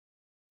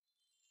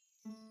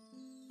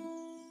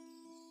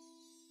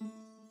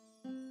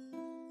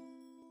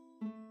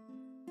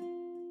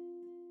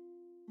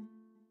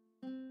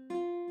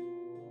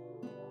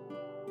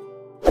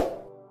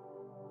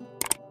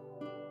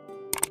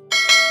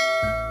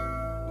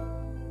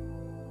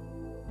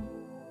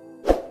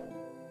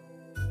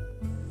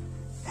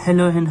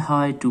Hello and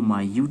hi to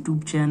my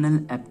YouTube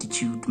channel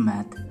Aptitude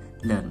Math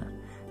Learner.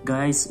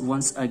 Guys,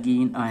 once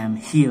again I am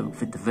here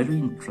with a very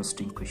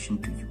interesting question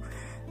to you.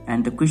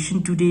 And the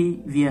question today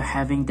we are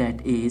having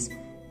that is,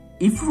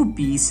 if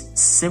rupees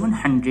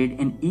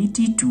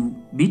 782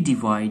 be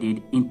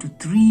divided into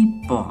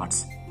 3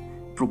 parts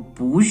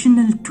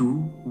proportional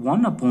to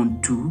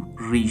 1/2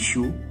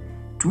 ratio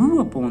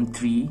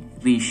 2/3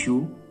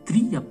 ratio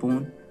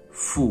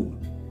 3/4,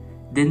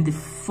 then the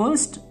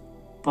first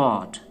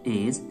part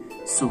is,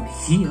 so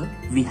here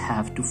we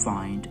have to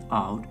find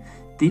out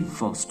the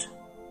first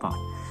part.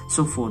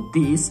 So for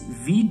this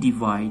we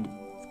divide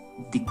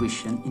the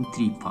question in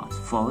 3 parts: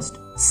 first,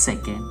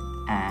 second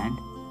and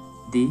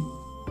the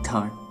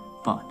third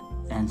part.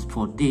 And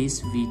for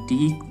this we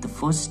take the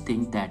first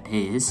thing, that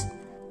is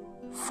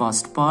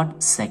first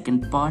part,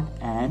 second part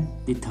and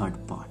the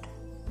third part.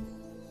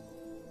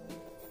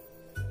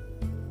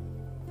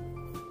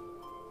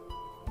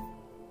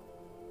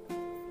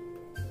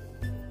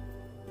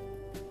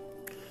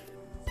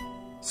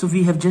 So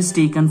we have just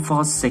taken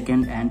first,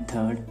 second and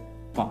third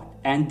part,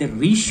 and the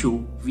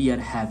ratio we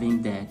are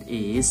having that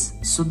is,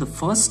 so the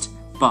first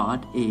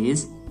part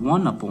is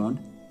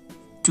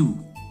 1/2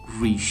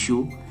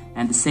 ratio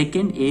and the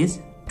second is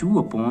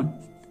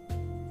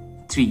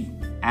 2/3,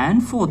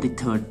 and for the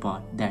third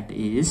part that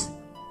is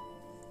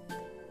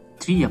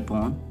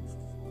 3/4.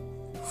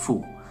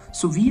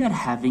 So we are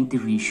having the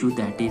ratio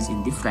that is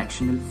in the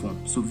fractional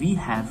form. So we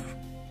have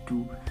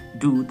to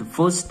do the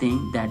first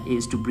thing, that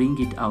is to bring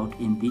it out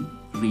in the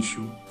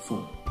ratio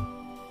form.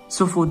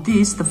 So for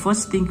this, the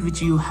first thing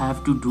which you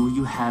have to do,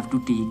 you have to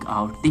take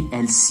out the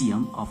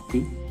LCM of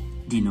the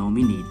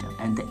denominator,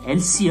 and the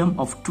LCM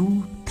of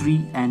 2,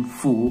 3 and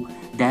 4,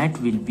 that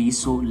will be,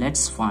 so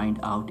let's find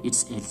out its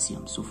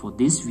LCM. So for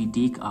this we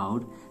take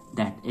out,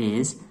 that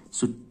is,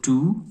 so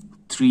 2,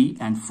 3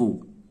 and 4,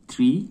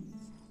 3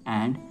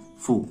 and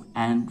 4,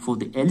 and for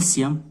the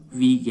LCM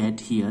we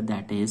get here,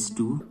 that is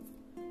 2.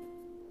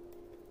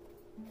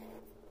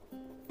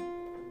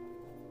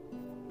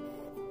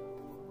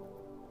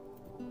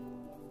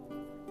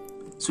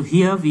 So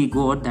here we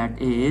got,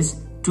 that is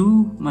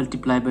 2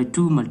 multiplied by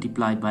 2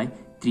 multiplied by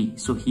 3.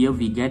 So here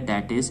we get,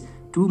 that is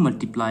 2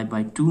 multiplied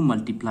by 2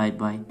 multiplied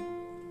by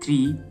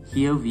 3.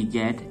 Here we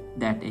get,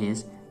 that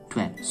is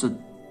 12. So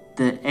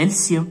the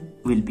LCM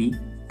will be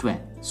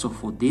 12. So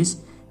for this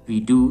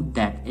we do,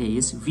 that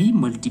is we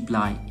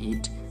multiply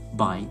it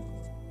by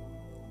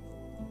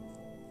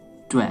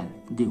 12.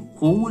 The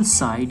whole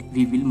side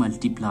we will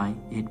multiply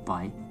it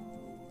by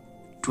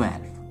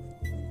 12.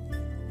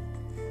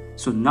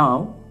 So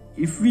now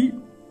if we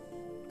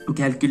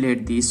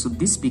calculate this, so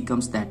this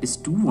becomes, that is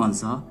 2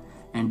 ones are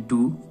and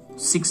 2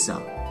 6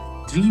 are,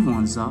 3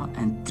 ones are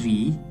and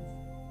 3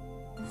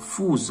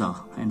 4s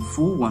are, and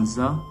 4 ones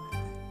are,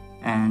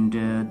 and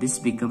this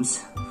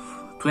becomes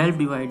 12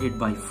 divided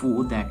by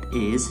 4, that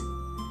is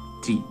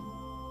 3.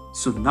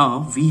 So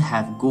now we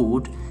have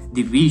got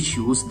the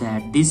ratios,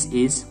 that this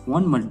is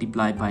 1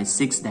 multiplied by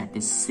 6, that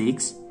is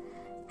 6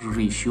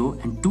 ratio,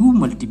 and 2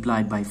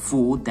 multiplied by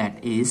 4,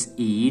 that is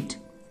 8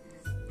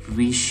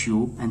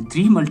 ratio, and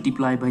 3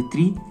 multiplied by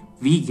 3,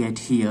 we get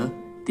here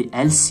the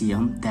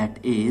LCM, that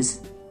is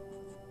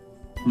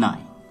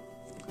 9.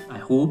 I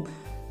hope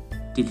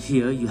till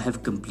here you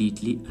have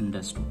completely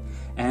understood.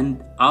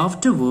 And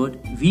afterward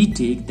we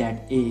take,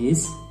 that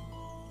is,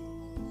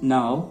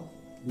 now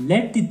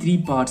let the 3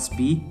 parts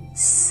be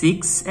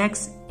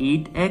 6x,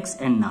 8x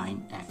and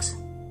 9x.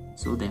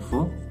 So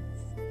therefore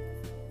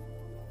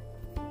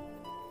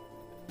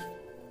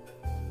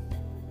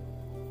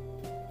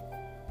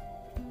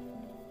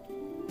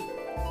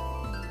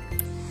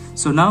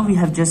now we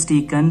have just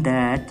taken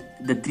that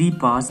the 3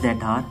 parts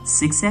that are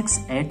 6x,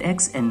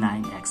 8x and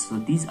 9x. So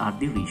these are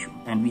the ratio,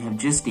 and we have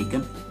just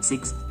taken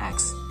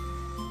 6x.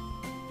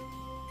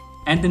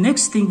 And the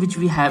next thing which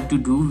we have to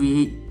do,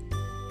 we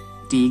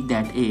take,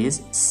 that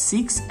is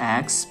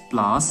 6x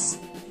plus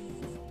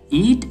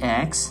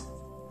 8x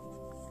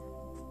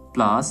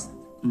plus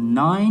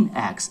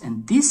 9x,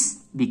 and this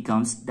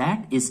becomes,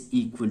 that is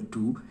equal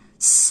to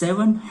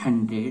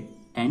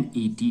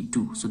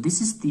 782. So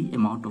this is the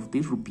amount of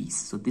the rupees.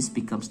 So this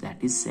becomes,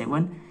 that is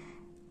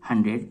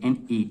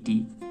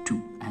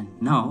 782. And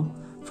now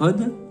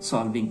further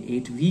solving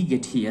it, we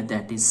get here,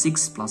 that is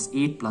 6 plus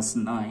 8 plus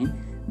 9,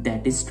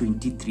 that is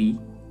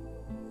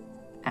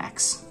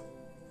 23x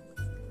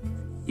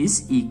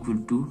is equal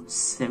to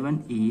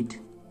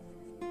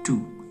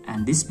 782,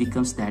 and this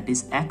becomes, that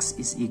is x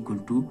is equal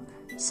to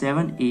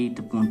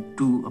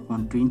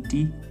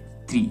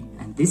 78/2/23,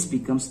 and this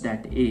becomes,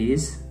 that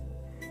is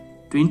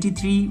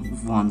 23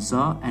 ones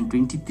are and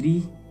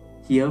 23,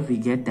 here we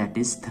get, that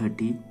is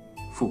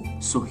 34.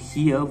 So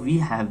here we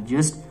have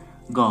just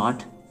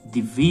got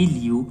the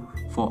value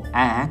for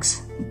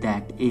x,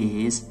 that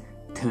is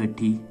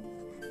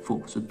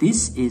 34. So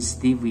this is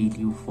the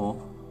value for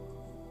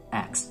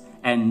x.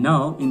 And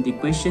now in the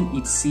question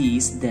it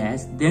says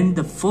that then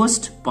the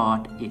first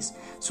part is,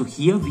 so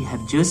here we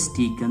have just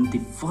taken the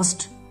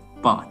first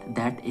part,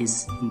 that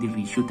is in the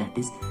ratio, that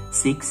is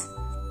 6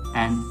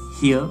 and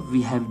here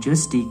we have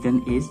just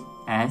taken it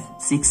as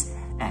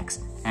 6x.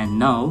 And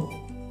now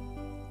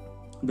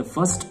the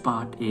first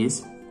part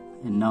is,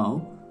 and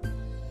now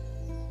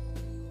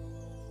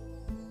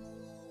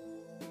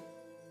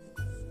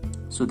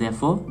so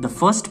therefore the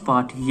first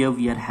part here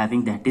we are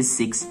having, that is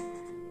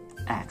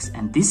 6x,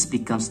 and this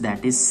becomes,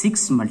 that is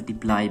 6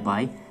 multiplied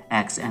by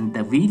x, and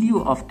the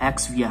value of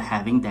x we are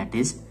having, that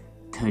is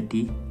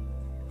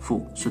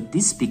 34. So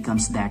this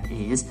becomes, that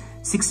is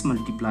 6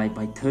 multiplied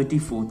by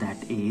 34, that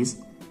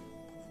is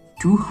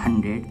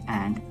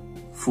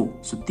 204.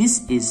 So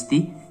this is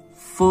the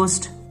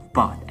first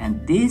part,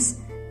 and this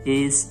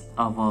is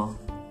our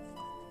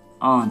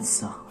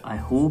answer. I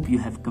hope you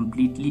have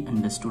completely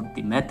understood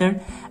the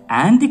method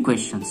and the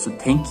question. So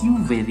thank you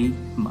very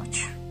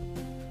much.